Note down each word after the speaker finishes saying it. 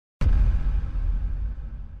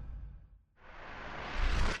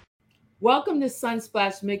Welcome to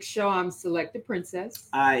Sunsplash Mix Show. I'm Select the Princess.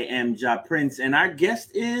 I am Ja Prince, and our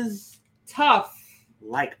guest is Tough.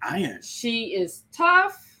 like iron. She is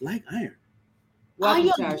tough. Like iron.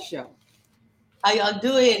 Welcome to our show. How y'all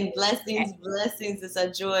doing? Blessings, blessings. It's a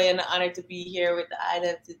joy and an honor to be here with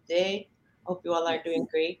Ida today. Hope you all are doing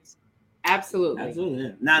great. Absolutely.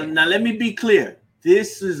 Absolutely. Now let me be clear.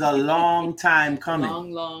 This is a long time coming.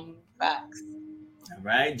 Long. Facts. All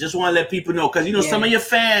right. Just want to let people know, because some of your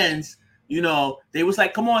fans, they was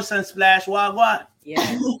like, "Come on, Sunsplash, what?"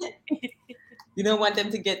 Yeah. You don't want them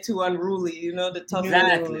to get too unruly. The tough.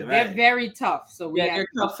 Exactly. Right. They're very tough. So they're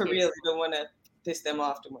tough for real. You don't want to piss them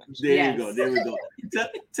off too much. There we go.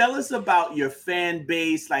 Tell us about your fan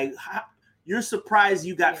base. Like, you're surprised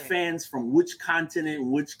you got fans from which continent,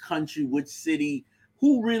 which country, which city.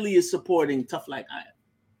 Who really is supporting Tough Like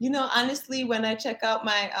Iron? Honestly, when I check out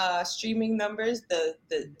my streaming numbers,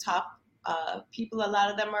 the top people, a lot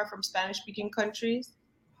of them are from Spanish-speaking countries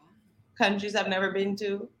I've never been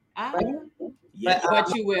to. But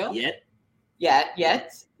you will. Yet.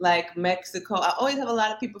 Like Mexico. I always have a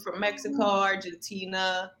lot of people from Mexico,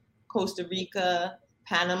 Argentina, Costa Rica,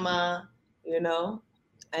 Panama,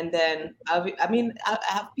 And then, I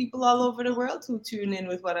have people all over the world who tune in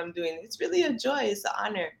with what I'm doing. It's really a joy. It's an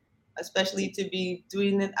honor, especially to be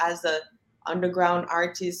doing it as a underground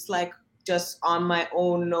artist, like just on my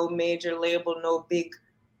own, no major label, no big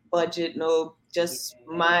budget, just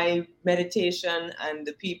my meditation and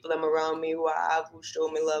the people I'm around me who show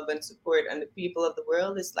me love and support, and the people of the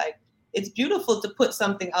world. It's beautiful to put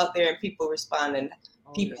something out there and people respond, and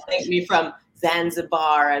people link me from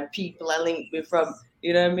Zanzibar, and people link me from,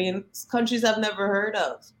 countries I've never heard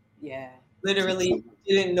of. Yeah. Literally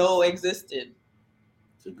didn't know existed.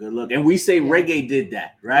 It's a good look. And we say reggae did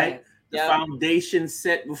that, right? Yes. The foundation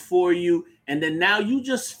set before you, and then now you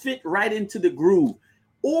just fit right into the groove.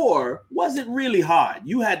 Or was it really hard?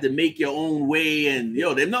 You had to make your own way, and they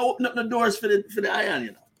opened up the doors for the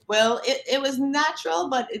iron, Well, it was natural,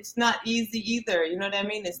 but it's not easy either. You know what I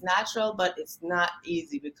mean? It's natural, but it's not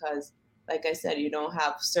easy because, like I said, you don't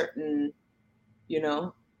have certain,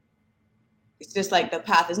 it's just like the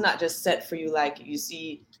path is not just set for you. Like you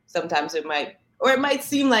see, sometimes it might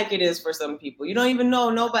seem like it is for some people. You don't even know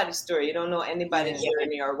nobody's story. You don't know anybody's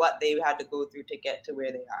journey or what they had to go through to get to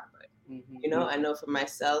where they are. But, I know for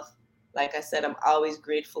myself, like I said, I'm always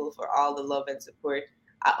grateful for all the love and support.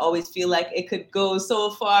 I always feel like it could go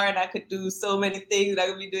so far and I could do so many things. I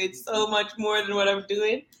could be doing so much more than what I'm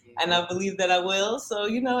doing. And I believe that I will. So,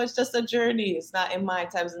 it's just a journey. It's not in my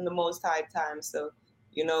time, it's in the Most High time. So,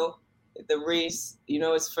 the race,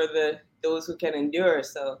 is for those who can endure.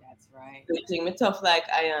 So that's right. They take me tough like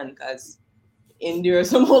iron, because endure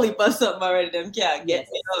some holy bus up already. Them can't get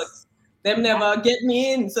me out. Them never get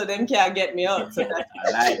me in, so them can't get me out. So that's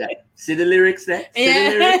I like that. See the lyrics there? The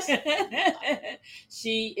lyrics?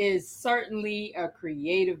 She is certainly a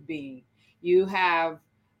creative being. You have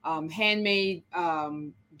handmade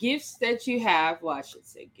gifts that you have. Well, I should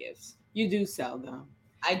say gifts. You do sell them.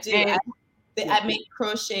 I do. I make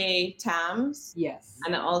crochet tams. Yes.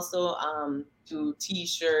 And I also do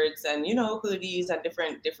T-shirts and, hoodies and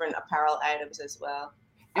different apparel items as well.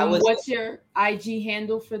 And what's your IG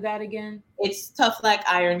handle for that again? It's Tough Like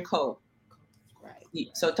Iron Co. Right.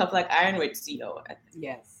 So Tough Like Iron with CO.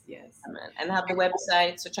 Yes. And I have the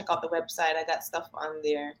website, so check out the website. I got stuff on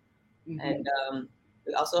there. Mm-hmm. And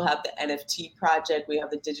we also have the NFT project. We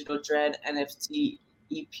have the Digital Dread NFT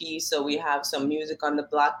EP. So we have some music on the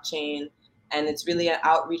blockchain. And it's really an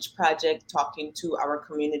outreach project talking to our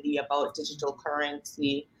community about digital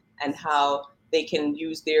currency and how they can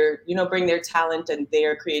use their, bring their talent and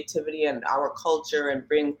their creativity and our culture and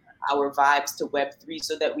bring our vibes to Web3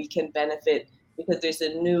 so that we can benefit, because there's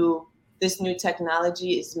this new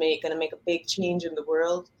technology is going to make a big change in the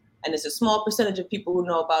world. And it's a small percentage of people who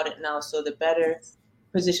know about it now. So the better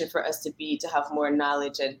position for us to be to have more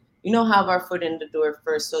knowledge and, have our foot in the door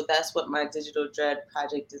first. So that's what my Digital Dread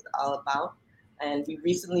project is all about. And we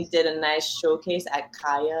recently did a nice showcase at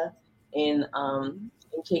Kaya in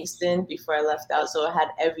Kingston before I left out. So I had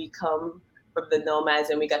Evie come from the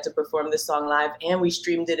Nomads, and we got to perform the song live, and we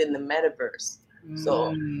streamed it in the metaverse. So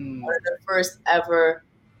one of the first ever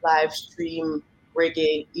live stream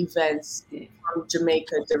reggae events from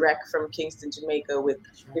Jamaica, direct from Kingston, Jamaica, with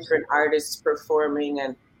different artists performing.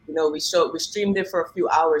 And we streamed it for a few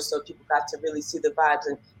hours so people got to really see the vibes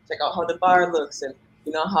and check out how the bar looks and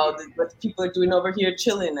how what the people are doing over here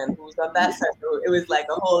chilling and who's on that side. So it was like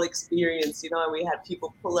a whole experience, and we had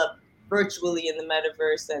people pull up virtually in the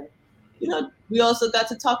metaverse, and we also got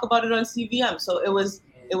to talk about it on CVM. So it was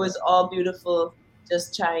all beautiful,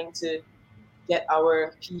 just trying to get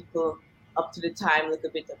our people up to the time a little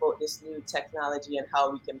bit about this new technology and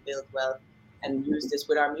how we can build wealth and use this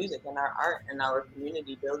with our music and our art and our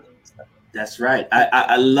community building and stuff. That's right.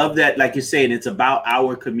 I love that. Like you're saying, it's about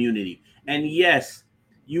our community. And yes,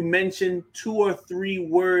 you mentioned 2 or 3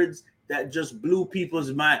 words that just blew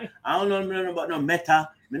people's mind. I don't know nothing about no Meta.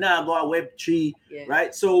 I'm not going Web3,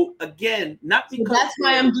 right? So again, not because so that's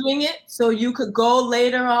why I'm doing it. So you could go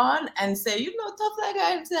later on and say, you know, Tough Like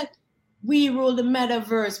Iron said, we rule the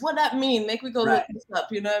metaverse. What that mean? Make we go look this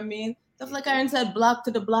up. You know what I mean? Tough Like Iron said, block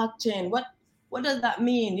to the blockchain. What does that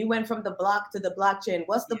mean? You went from the block to the blockchain.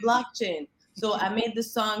 What's the blockchain? So I made the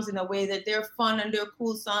songs in a way that they're fun and they're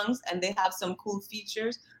cool songs and they have some cool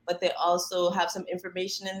features, but they also have some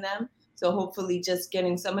information in them. So hopefully just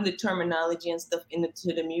getting some of the terminology and stuff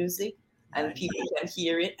into the music and people can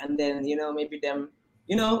hear it and then, you know, maybe them,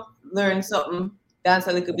 you know, learn something, dance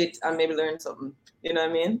a little bit and maybe learn something. You know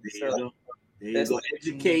what I mean? There you go.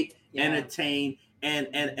 Educate, entertain, and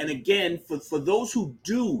again, for those who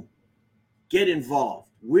do get involved,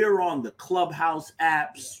 we're on the Clubhouse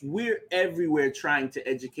apps. We're everywhere trying to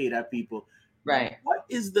educate our people. Right. What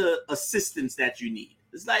is the assistance that you need?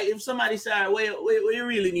 It's like if somebody said, we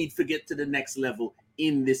really need to get to the next level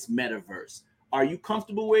in this metaverse. Are you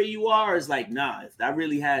comfortable where you are? It's like, nah, if I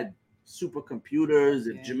really had supercomputers,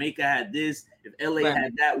 if Jamaica had this, if LA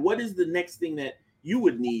had that, what is the next thing that you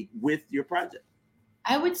would need with your project?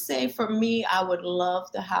 I would say for me, I would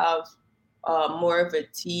love to have more of a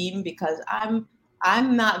team because I'm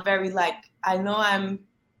not very like, I know I'm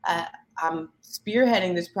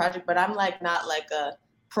spearheading this project, but I'm like not like a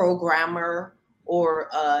programmer or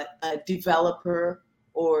a developer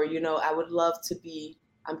or, you know, I would love to be,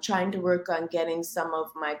 I'm trying to work on getting some of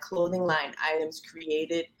my clothing line items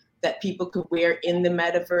created that people could wear in the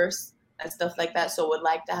metaverse and stuff like that. So would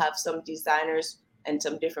like to have some designers and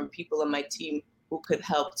some different people on my team who could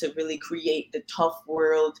help to really create the tough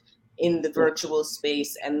world in the virtual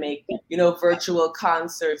space and make, you know, virtual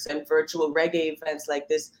concerts and virtual reggae events like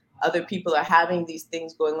this. Other people are having these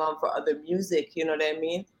things going on for other music, you know what I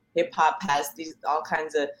mean? Hip hop has these all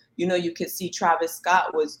kinds of, you know, you could see Travis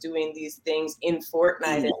Scott was doing these things in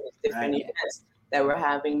Fortnite and different events that were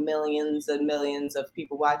having millions and millions of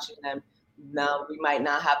people watching them. Now we might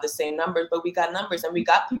not have the same numbers, but we got numbers and we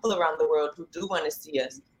got people around the world who do want to see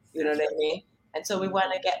us, you know what I mean? And so we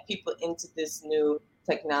want to get people into this new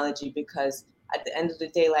technology because at the end of the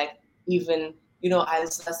day, like even, you know, I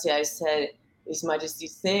said, His Majesty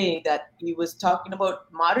saying that he was talking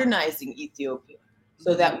about modernizing Ethiopia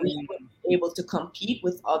so that we were able to compete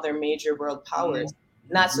with other major world powers.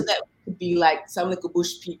 Not so that we could be like some little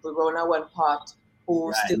bush people run out one pot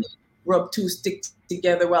who still rub 2 sticks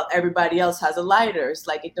together while everybody else has a lighter. It's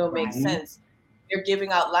like it don't make sense. They're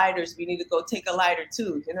giving out lighters. We need to go take a lighter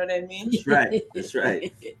too. You know what I mean? That's right. That's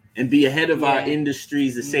right. And be ahead of our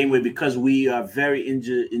industries the same way because we are very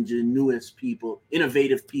ingenuous people,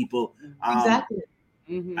 innovative people. Exactly.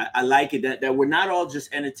 I like it that we're not all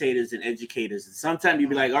just entertainers and educators. And sometimes you'd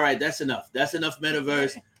be like, all right, that's enough. That's enough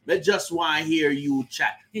metaverse. But just want to hear you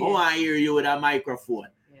chat. I want to hear you with a microphone.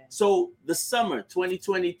 So the summer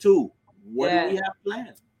 2022, what do we have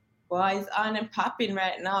planned? Well, it's on and popping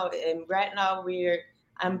right now. And right now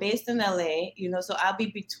I'm based in LA, you know, so I'll be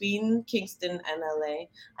between Kingston and LA.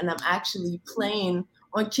 And I'm actually playing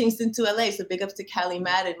on Kingston to LA. So big ups to Callie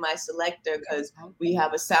Madden, my selector, because we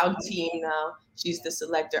have a sound team now. She's the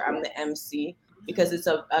selector, I'm the MC, because it's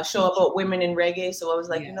a show about women in reggae. So I was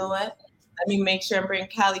like, you know what? Let me make sure I bring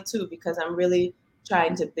Callie too, because I'm really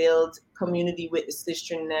trying to build community with the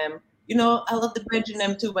sister and them. You know, I love the bridge in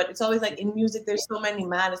them too, but it's always like in music, there's so many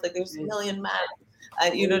man. It's like there's a million man.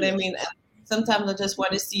 You know what I mean? Sometimes I just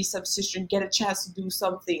want to see some sister get a chance to do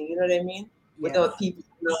something, you know what I mean? Without people,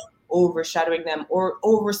 you know, overshadowing them or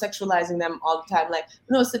over sexualizing them all the time. Like,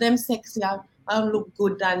 no, so them sexy, I don't look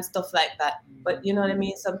good and stuff like that. But you know what I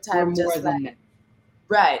mean? Sometimes just like that.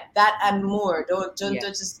 Right, that and more. Don't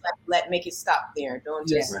just like make it stop there. Don't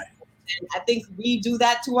just. And I think we do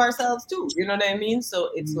that to ourselves too. You know what I mean? So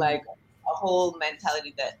it's like a whole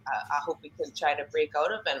mentality that I hope we can try to break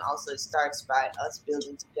out of, and also it starts by us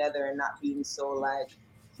building together and not being so like,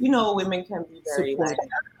 you know, women can be very like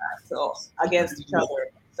so against each other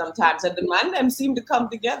sometimes, and the men them seem to come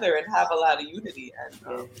together and have a lot of unity.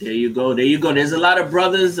 And there you go. There's a lot of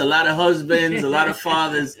brothers, a lot of husbands, a lot of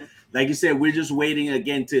fathers. Like you said, we're just waiting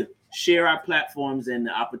again to share our platforms and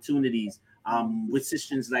the opportunities with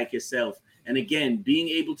sisters like yourself. And again, being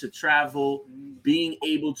able to travel, being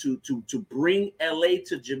able to bring LA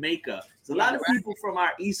to Jamaica. There's a lot of people from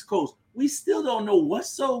our East Coast. We still don't know what's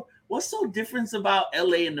so What's so different about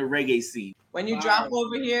LA and the reggae scene? When you drop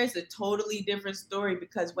over here, it's a totally different story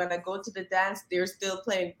because when I go to the dance, they're still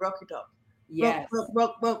playing Broke It Up. Yes.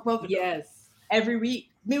 Broke It Yes. Up. Every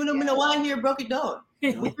week. Me no want to hear Broke It Down.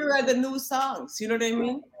 Here are the new songs. You know what I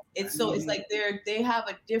mean? It's so it's like they have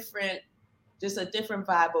a different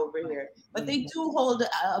vibe over here. But they do hold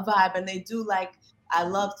a vibe, and they do like. I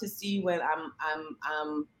love to see when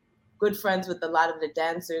I'm good friends with a lot of the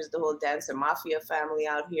dancers, the whole Dancer Mafia family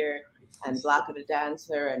out here, and Block of the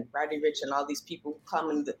Dancer and Roddy Rich and all these people who come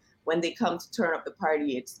and when they come to turn up the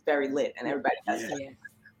party, it's very lit and everybody has fun.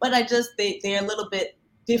 But they're a little bit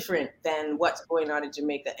different than what's going on in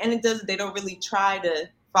Jamaica, and they don't really try to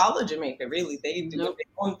follow Jamaica. Really, they do their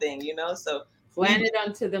own thing, you know. So plan it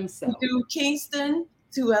unto themselves. We do Kingston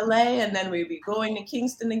to LA, and then we'll be going to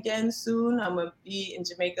Kingston again soon. I'm gonna be in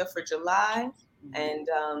Jamaica for July, and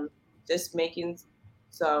just making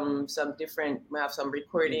some different. We have some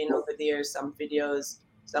recording over there, some videos,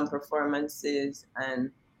 some performances,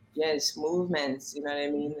 and yes, movements. You know what I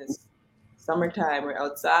mean? It's summertime. We're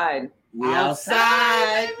outside. We're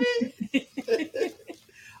outside.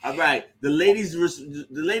 All right, the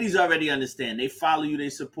ladies already understand. They follow you. They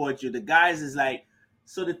support you. The guys is like,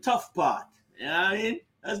 so the tough part. You know what I mean?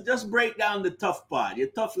 Let's just break down the tough part. You're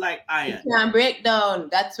tough like iron. You can't break down.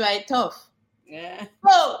 That's right, tough. Yeah.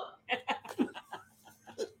 Oh.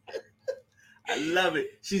 I love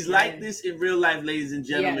it. She's like this in real life, ladies and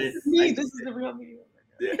gentlemen. Yes. Like, this is the real me.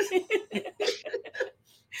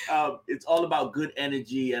 It's all about good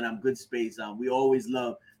energy and good space. We always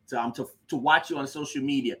love to watch you on social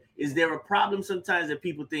media. Is there a problem sometimes that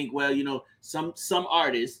people think, well, you know, some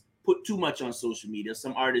artists put too much on social media,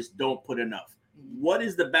 some artists don't put enough? What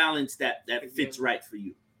is the balance that fits right for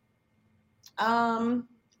you?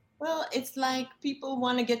 Well, it's like people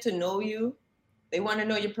want to get to know you. They want to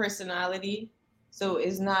know your personality. So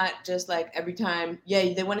it's not just like every time,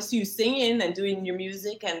 they want to see you singing and doing your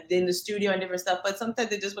music and in the studio and different stuff. But sometimes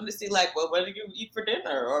they just want to see like, well, what do you eat for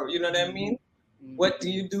dinner? Or, you know what I mean? What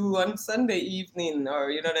do you do on Sunday evening?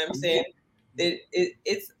 Or, you know what I'm saying?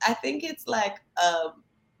 I think it's like,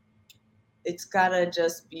 it's gotta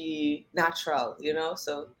just be natural, you know?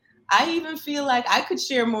 So I even feel like I could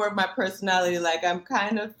share more of my personality. Like I'm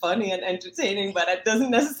kind of funny and entertaining, but it doesn't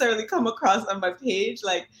necessarily come across on my page.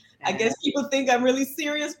 Like, I guess people think I'm really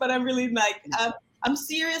serious, but I'm really like, I'm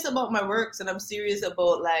serious about my works, and I'm serious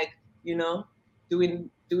about like, you know, doing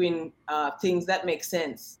things that make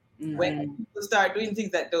sense. Mm-hmm. When people start doing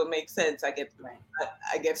things that don't make sense, I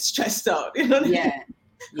get stressed out. You know what I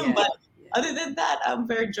mean? But other than that, I'm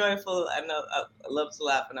very joyful, and I love to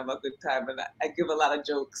laugh and have a good time, and I give a lot of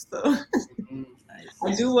jokes. So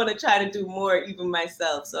I do want to try to do more even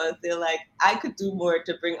myself. So I feel like I could do more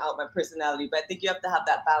to bring out my personality, but I think you have to have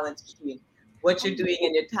that balance between what you're doing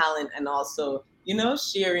and your talent, and also, you know,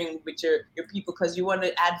 sharing with your people, because you want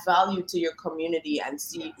to add value to your community and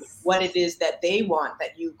see what it is that they want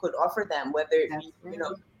that you could offer them, whether you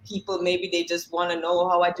know, people maybe they just want to know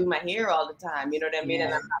how I do my hair all the time, you know what I mean?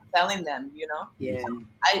 And I'm not telling them, you know. So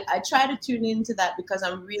I try to tune into that because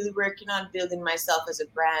I'm really working on building myself as a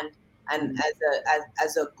brand and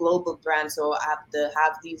as a global brand. So I have to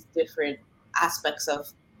have these different aspects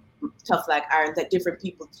of Tough Like Iron that different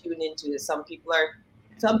people tune into. Some people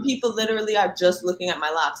literally are just looking at my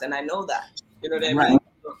locks, and I know that, you know what I mean?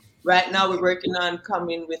 So right now we're working on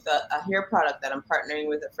coming with a hair product that I'm partnering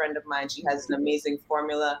with a friend of mine. She has an amazing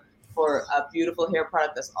formula for a beautiful hair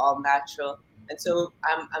product that's all natural. And so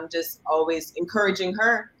I'm just always encouraging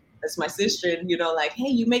her, as my sister, and, you know, like, hey,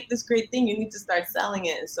 you make this great thing, you need to start selling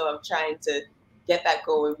it. And so I'm trying to get that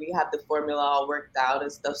going. We have the formula all worked out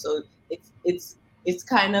and stuff. So it's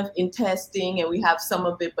kind of in testing, and we have some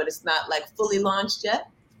of it, but it's not like fully launched yet.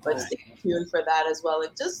 But stay tuned for that as well.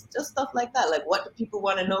 And just stuff like that. Like, what do people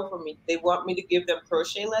want to know from me? They want me to give them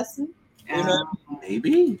crochet lesson? You know?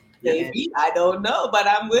 Maybe. I don't know, but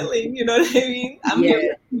I'm willing. You know what I mean? I'm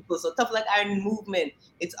here for people. So Tough Like Iron movement,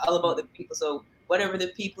 it's all about the people. So whatever the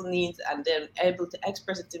people need and they're able to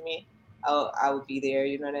express it to me, I will be there.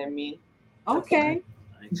 You know what I mean? Okay.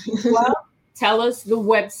 Well, tell us the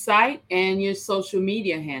website and your social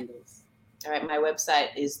media handles. All right, my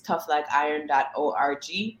website is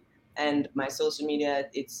toughlikeIron.org, and my social media,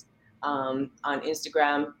 it's on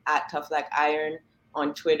Instagram at toughlikeIron,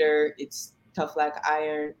 on Twitter it's Tough Like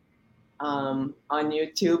Iron, on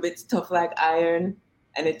YouTube it's Tough Like Iron,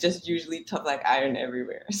 and it's just usually Tough Like Iron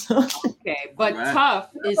everywhere. So okay, but tough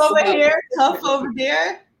is over here, tough over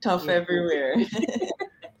there, tough everywhere.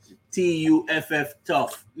 TUFF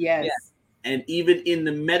tough. Yes. And even in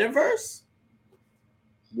the metaverse,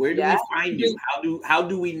 where do we find you? How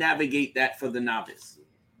do we navigate that for the novice?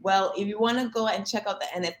 Well, if you want to go and check out the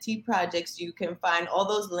NFT projects, you can find all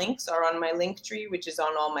those links are on my Linktree, which is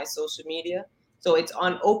on all my social media. So it's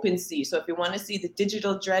on OpenSea. So if you want to see the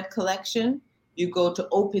Digital Dread collection, you go to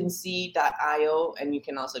OpenSea.io, and you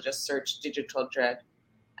can also just search Digital Dread.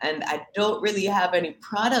 And I don't really have any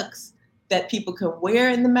products that people can wear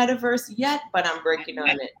in the metaverse yet, but I'm working on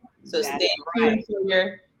it. So stay tuned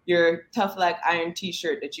for your Tough Like Iron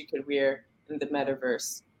t-shirt that you can wear in the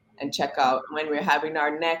metaverse. And check out when we're having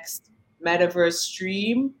our next metaverse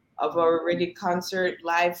stream of our Ready concert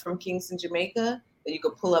live from Kingston, Jamaica, that you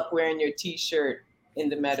could pull up wearing your t-shirt in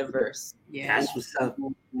the metaverse. Yeah, that's what's up.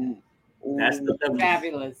 That's the level.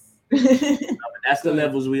 Fabulous. That's the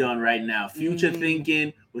levels we on right now. Future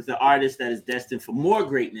thinking with the artist that is destined for more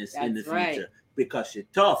greatness in the future because you're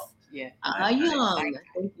tough. Yeah. Young.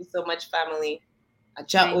 Thank you so much, family. I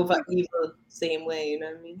chat over evil same way, you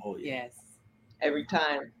know what I mean? Oh yeah. Yes. Every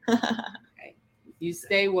time. Okay. You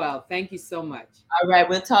stay well. Thank you so much. All right,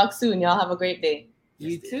 we'll talk soon. Y'all have a great day.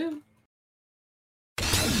 You too.